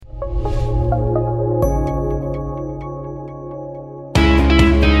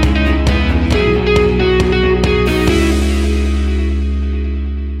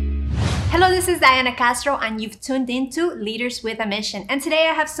Diana Castro, and you've tuned into Leaders with a Mission. And today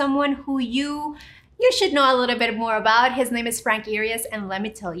I have someone who you should know a little bit more about. His name is Frank Arias, and let me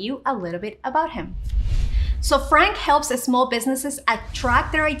tell you a little bit about him. So Frank helps small businesses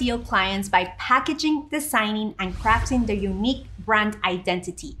attract their ideal clients by packaging, designing, and crafting their unique brand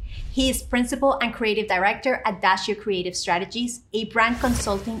identity. He is principal and creative director at Dasher Creative Strategies, a brand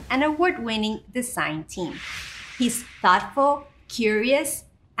consulting and award-winning design team. He's thoughtful, curious,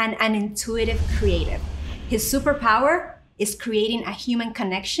 and an intuitive creative. His superpower is creating a human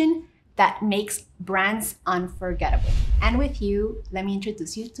connection that makes brands unforgettable. And with you, let me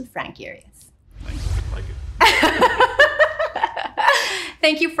introduce you to Frank Arias. Thanks, I like it.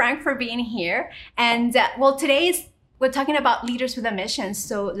 Thank you, Frank, for being here. And today we're talking about Leaders with a Mission.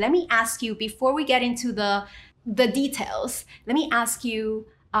 So let me ask you, before we get into the details, let me ask you,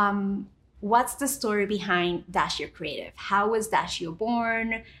 what's the story behind Dasher Creative? How was Dasher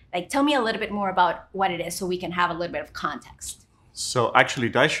born? Like, tell me a little bit more about what it is so we can have a little bit of context. So actually,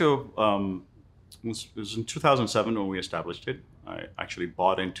 Dasher was in 2007 when we established it. I actually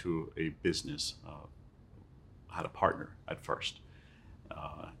bought into a business. I had a partner at first.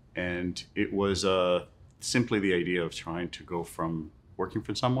 And it was simply the idea of trying to go from working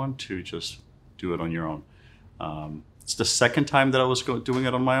for someone to just do it on your own. It's the second time that I was doing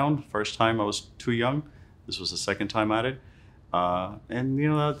it on my own. First time I was too young. This was the second time at it. And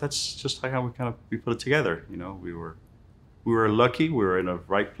that's just how we put it together. We were lucky. We were in the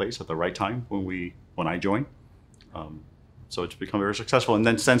right place at the right time when I joined. So it's become very successful. And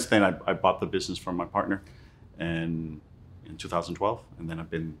then since then, I bought the business from my partner and in 2012, and then I've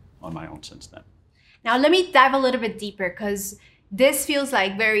been on my own since then. Now let me dive a little bit deeper, because this feels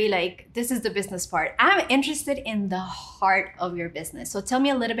like this is the business part. I'm interested in the heart of your business. So tell me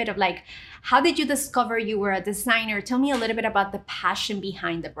a little bit of how did you discover you were a designer? Tell me a little bit about the passion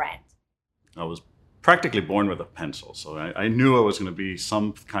behind the brand. I was practically born with a pencil. So I knew I was going to be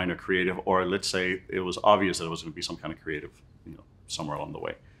some kind of creative, or let's say it was obvious that I was going to be some kind of creative, somewhere along the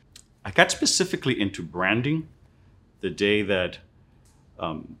way. I got specifically into branding the day that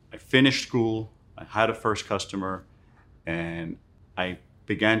I finished school. I had a first customer, and I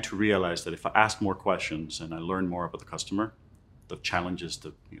began to realize that if I asked more questions and I learned more about the customer, the challenges,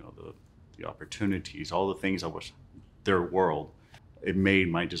 the opportunities, all the things that was their world, it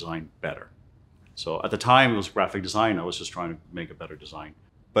made my design better. So at the time, it was graphic design. I was just trying to make a better design.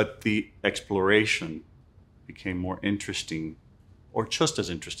 But the exploration became more interesting, or just as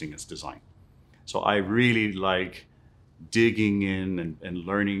interesting as design. So I really like digging in and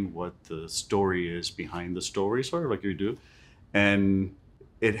learning what the story is behind the story, sort of like you do. And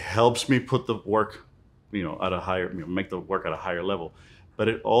it helps me put the work, at a higher, make the work at a higher level. But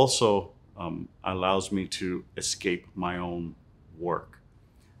it also allows me to escape my own work.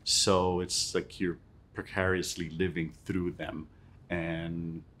 So it's like you're precariously living through them.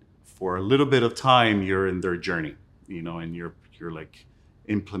 And for a little bit of time, you're in their journey, and you're like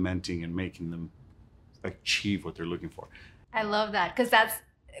implementing and making them achieve what they're looking for. I love that, because that's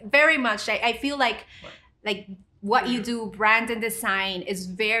very much, I feel like what you do, brand and design, is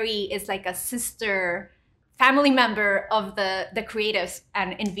like a sister family member of the creatives,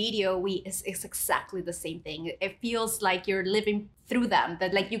 and in video it's exactly the same thing. It feels like you're living through them,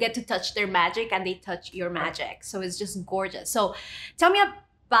 that you get to touch their magic and they touch your magic. So it's just gorgeous. So tell me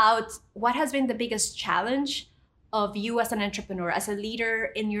about what has been the biggest challenge of you as an entrepreneur, as a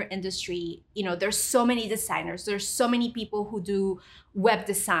leader in your industry. There's so many designers, there's so many people who do web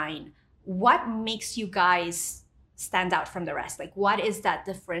design. What makes you guys stand out from the rest? What is that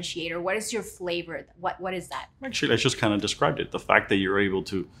differentiator? What is your flavor? What is that? Actually, I just kind of described it. The fact that you're able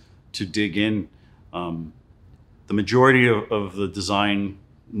to dig in. The majority of the designers,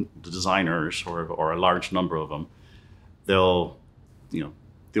 or a large number of them,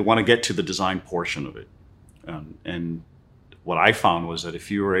 they want to get to the design portion of it. And what I found was that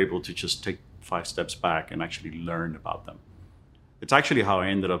if you were able to just take 5 steps back and actually learn about them, it's actually how I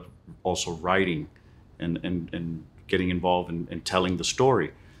ended up also writing and getting involved in telling the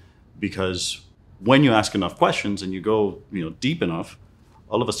story. Because when you ask enough questions and you go deep enough,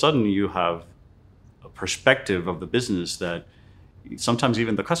 all of a sudden you have a perspective of the business that sometimes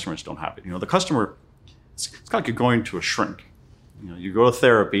even the customers don't have it. The customer, it's like you're going to a shrink. You go to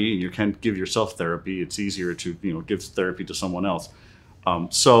therapy and you can't give yourself therapy. It's easier to give therapy to someone else.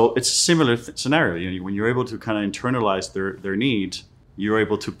 So it's a similar scenario. When you're able to kind of internalize their needs, you're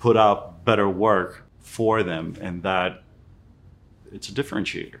able to put out better work for them, and that it's a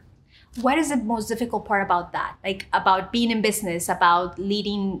differentiator. What is the most difficult part about that? About being in business, about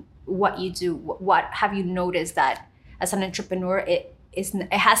leading what you do? What have you noticed that as an entrepreneur, it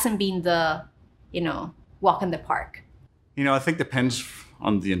hasn't been the walk in the park? I think depends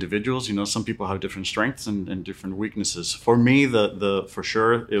on the individuals. Some people have different strengths and different weaknesses. For me, the for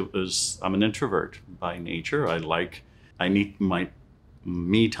sure, I'm an introvert by nature. I need my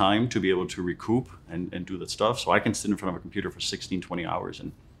me time to be able to recoup and do that stuff. So I can sit in front of a computer for 16, 20 hours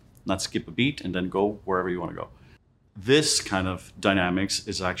and not skip a beat and then go wherever you want to go. This kind of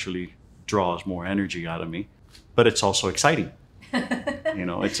dynamics actually draws more energy out of me, but it's also exciting.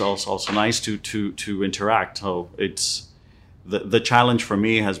 It's also nice to interact. So it's the challenge for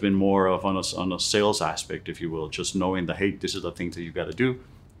me has been more of on a sales aspect, if you will, just knowing that, hey, this is the things that you got to do.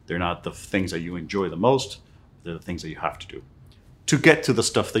 They're not the things that you enjoy the most. They're the things that you have to do to get to the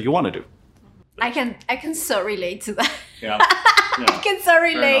stuff that you want to do. I can so relate to that. Yeah. I can so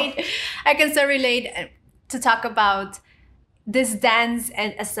relate. I can so relate to talk about this dance,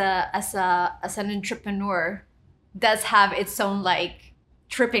 and as an entrepreneur does have its own like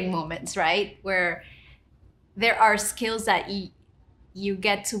tripping moments, right? Where there are skills that you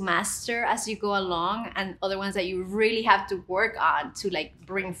get to master as you go along, and other ones that you really have to work on to like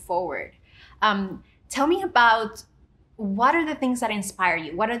bring forward. Tell me about, what are the things that inspire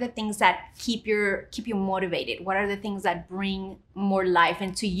you? What are the things that keep you motivated? What are the things that bring more life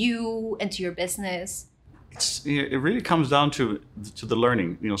into you, into your business? It really comes down to the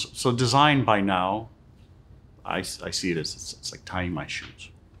learning. So design by now, I see it as it's like tying my shoes.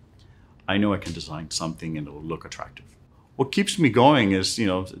 I know I can design something and it'll look attractive. What keeps me going is,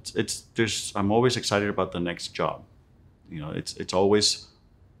 I'm always excited about the next job. It's always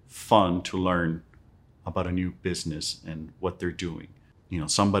fun to learn about a new business and what they're doing.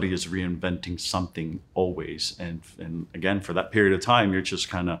 Somebody is reinventing something always. And again, for that period of time, you're just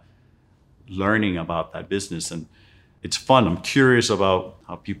kind of learning about that business. And it's fun. I'm curious about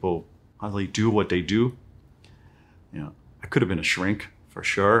how they do what they do. I could have been a shrink for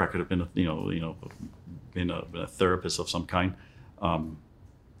sure. I could have been been a therapist of some kind.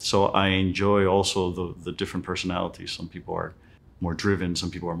 So I enjoy also the different personalities. Some people are more driven,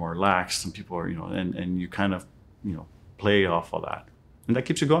 some people are more lax, some people are, and you kind of, play off of that. And that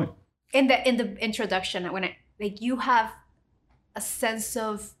keeps you going. In the introduction, you have a sense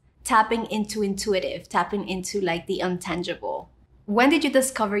of tapping into like the intangible. When did you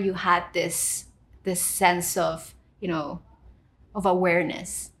discover you had this sense of, of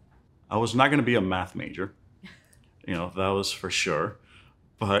awareness? I was not going to be a math major, that was for sure.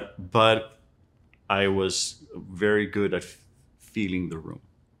 But I was very good at feeling the room.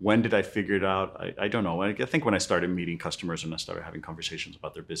 When did I figure it out? I don't know. I think when I started meeting customers and I started having conversations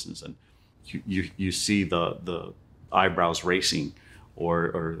about their business, and you see the eyebrows racing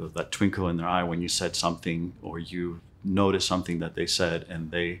or that twinkle in their eye when you said something, or you noticed something that they said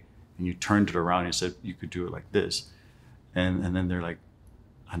and you turned it around and said, you could do it like this. And then they're like,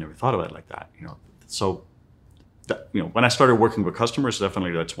 I never thought about it like that. So that, when I started working with customers,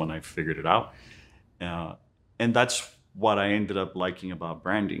 definitely that's when I figured it out. And that's what I ended up liking about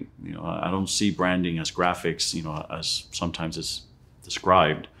branding. I don't see branding as graphics, as sometimes it's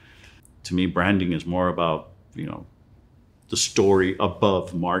described. To me, branding is more about, the story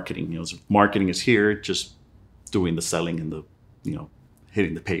above marketing. Marketing is here, just doing the selling and the,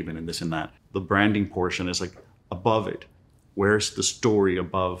 hitting the pavement and this and that. The branding portion is like above it. Where's the story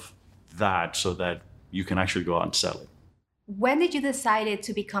above that so that you can actually go out and sell it? When did you decide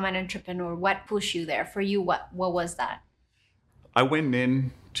to become an entrepreneur? What pushed you there? For you, what was that? I went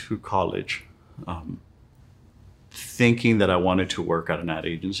into college thinking that I wanted to work at an ad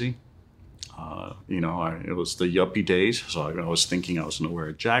agency. It was the yuppie days, so I was thinking I was going to wear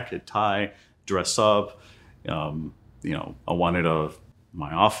a jacket, tie, dress up. I wanted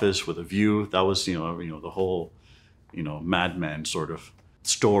my office with a view. That was, the whole, Mad Men sort of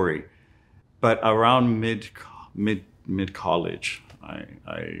story. But around mid college,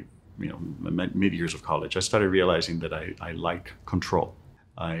 mid years of college, I started realizing that I like control.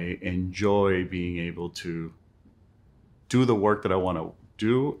 I enjoy being able to do the work that I want to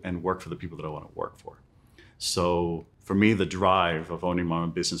do and work for the people that I want to work for. So for me, the drive of owning my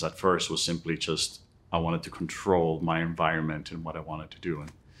own business at first was simply just, I wanted to control my environment and what I wanted to do.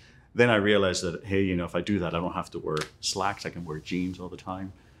 And then I realized that, hey, if I do that, I don't have to wear slacks. I can wear jeans all the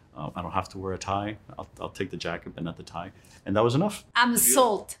time. I don't have to wear a tie. I'll take the jacket, but not the tie. And that was enough. I'm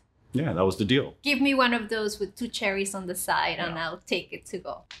sold. Yeah, that was the deal. Give me one of those with 2 cherries on the side, and I'll take it to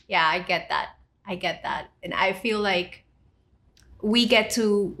go. Yeah, I get that. And I feel like we get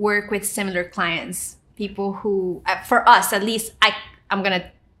to work with similar clients, people who, for us at least, I'm going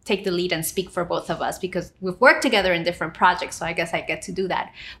to take the lead and speak for both of us because we've worked together in different projects. So I guess I get to do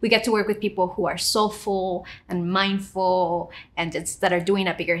that. We get to work with people who are soulful and mindful and that are doing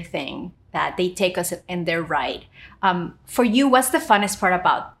a bigger thing, that they take us in their ride. For you, what's the funnest part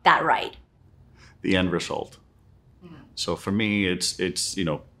about that ride? The end result. So for me, it's you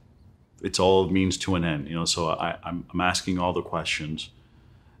know, it's all means to an end. You know, so I'm asking all the questions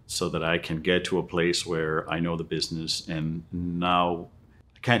so that I can get to a place where I know the business, and now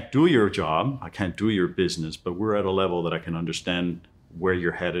I can't do your job, I can't do your business, but we're at a level that I can understand where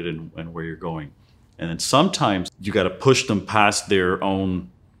you're headed and where you're going. And then sometimes you got to push them past their own,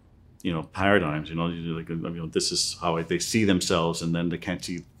 you know, paradigms. You know, like, you know, this is how they see themselves, and then they can't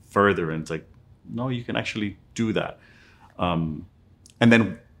see further. And it's like, no, you can actually do that. And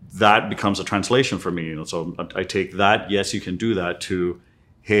then that becomes a translation for me. You know, so I take that, yes, you can do that, to,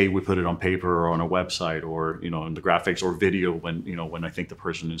 hey, we put it on paper or on a website, or, you know, in the graphics or video when, you know, when I think the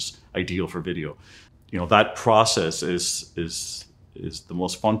person is ideal for video. You know, that process is the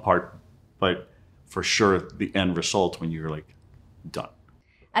most fun part, but for sure the end result when you're like done.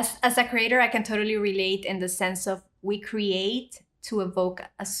 As a creator, I can totally relate in the sense of we create to evoke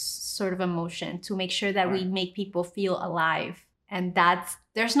a sort of emotion, to make sure that we make people feel alive. And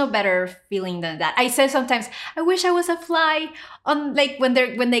there's no better feeling than that. I say sometimes, I wish I was a fly on, like, when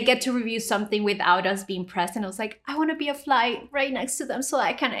they get to review something without us being present. I was like, I want to be a fly right next to them so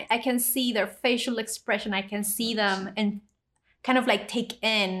I can see their facial expression. I can see them and kind of like take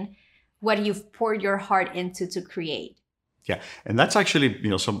in what you've poured your heart into to create. Yeah, and that's actually, you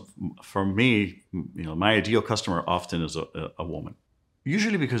know, so for me, you know, my ideal customer often is a woman,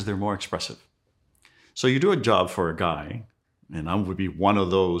 usually because they're more expressive. So you do a job for a guy, and I would be one of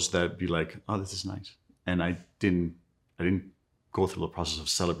those that be like, oh, this is nice. And I didn't go through the process of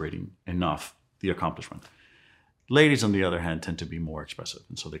celebrating enough the accomplishment. Ladies, on the other hand, tend to be more expressive.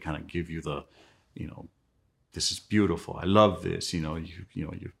 And so they kind of give you the, you know, this is beautiful. I love this. You know, you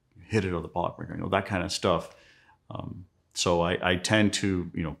hit it out of the ballpark, you know, that kind of stuff. So I tend to,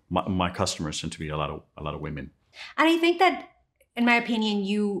 you know, my customers tend to be a lot of women. And I think that, in my opinion,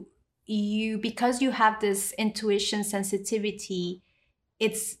 you because you have this intuition, sensitivity,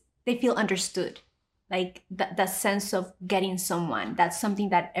 they feel understood. Like that sense of getting someone, that's something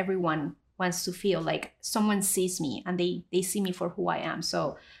that everyone wants to feel, like someone sees me and they see me for who I am.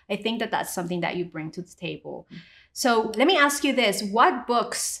 So I think that that's something that you bring to the table. So let me ask you this: what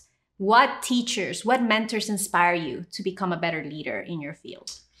books, what teachers, what mentors inspire you to become a better leader in your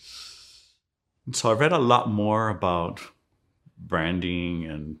field? So I read a lot more about branding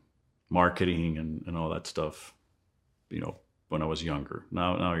and marketing and all that stuff, you know, when I was younger.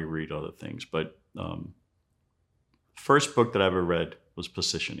 Now I read other things. But first book that I ever read was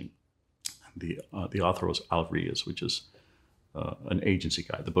Positioning. The author was Al Riaz, which is an agency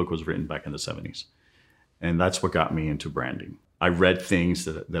guy. The book was written back in the 70s. And that's what got me into branding. I read things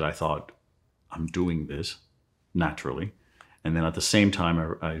that I thought, I'm doing this naturally. And then at the same time,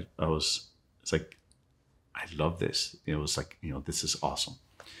 it's like, I love this. It was like, you know, this is awesome.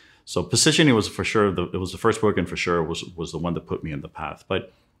 So Positioning was for sure, it was the first book, and for sure was the one that put me in the path.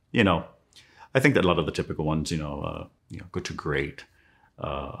 But, you know, I think that a lot of the typical ones, you know, Good to Great,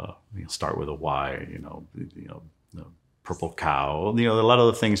 Start with a Why, you know, Purple Cow, you know, a lot of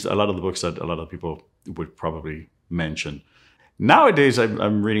the books that a lot of people would probably mention. Nowadays,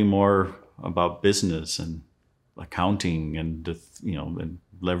 I'm reading more about business and accounting and, you know, and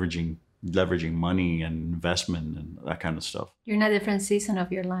leveraging money and investment and that kind of stuff. You're in a different season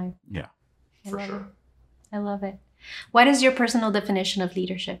of your life. Yeah, for sure. I love it. What is your personal definition of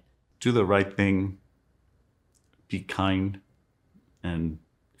leadership? Do the right thing, be kind, and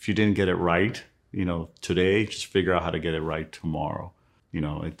if you didn't get it right, you know, today, just figure out how to get it right tomorrow. You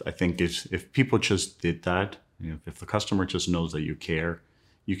know, I think if people just did that, you know, if the customer just knows that you care,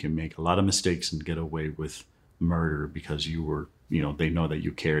 you can make a lot of mistakes and get away with murder because you were, you know, they know that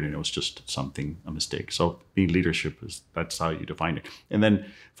you cared and it was just a mistake. So being leadership that's how you define it. And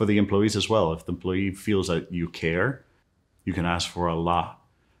then for the employees as well, if the employee feels that you care, you can ask for a lot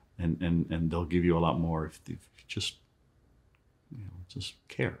and they'll give you a lot more if you just, you know, just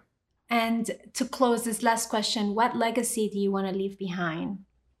care. And to close this last question, what legacy do you want to leave behind?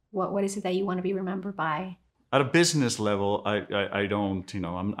 What is it that you want to be remembered by? At a business level, I don't, you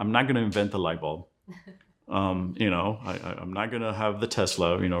know, I'm not going to invent the light bulb. You know, I'm not going to have the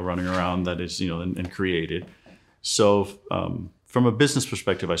Tesla, you know, running around that is, you know, and created. So from a business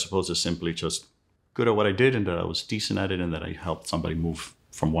perspective, I suppose it's simply just good at what I did and that I was decent at it and that I helped somebody move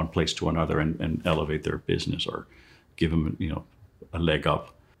from one place to another and elevate their business or give them, you know, a leg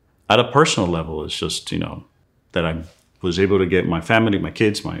up. At a personal level, it's just, you know, that I'm was able to get my family, my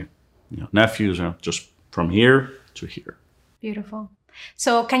kids, my nephews, just from here to here. Beautiful.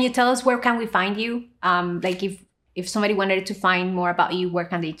 So can you tell us where can we find you? Like if somebody wanted to find more about you, where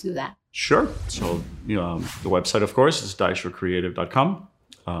can they do that? Sure. So the website, of course, is daishercreative.com.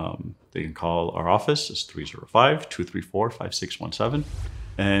 They can call our office. It's 305-234-5617.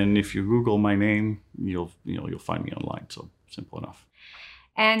 And if you Google my name, you'll find me online. So simple enough.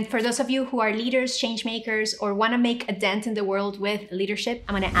 And for those of you who are leaders, change makers, or want to make a dent in the world with leadership,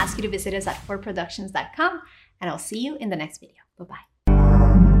 I'm going to ask you to visit us at forproductions.com, and I'll see you in the next video. Bye-bye.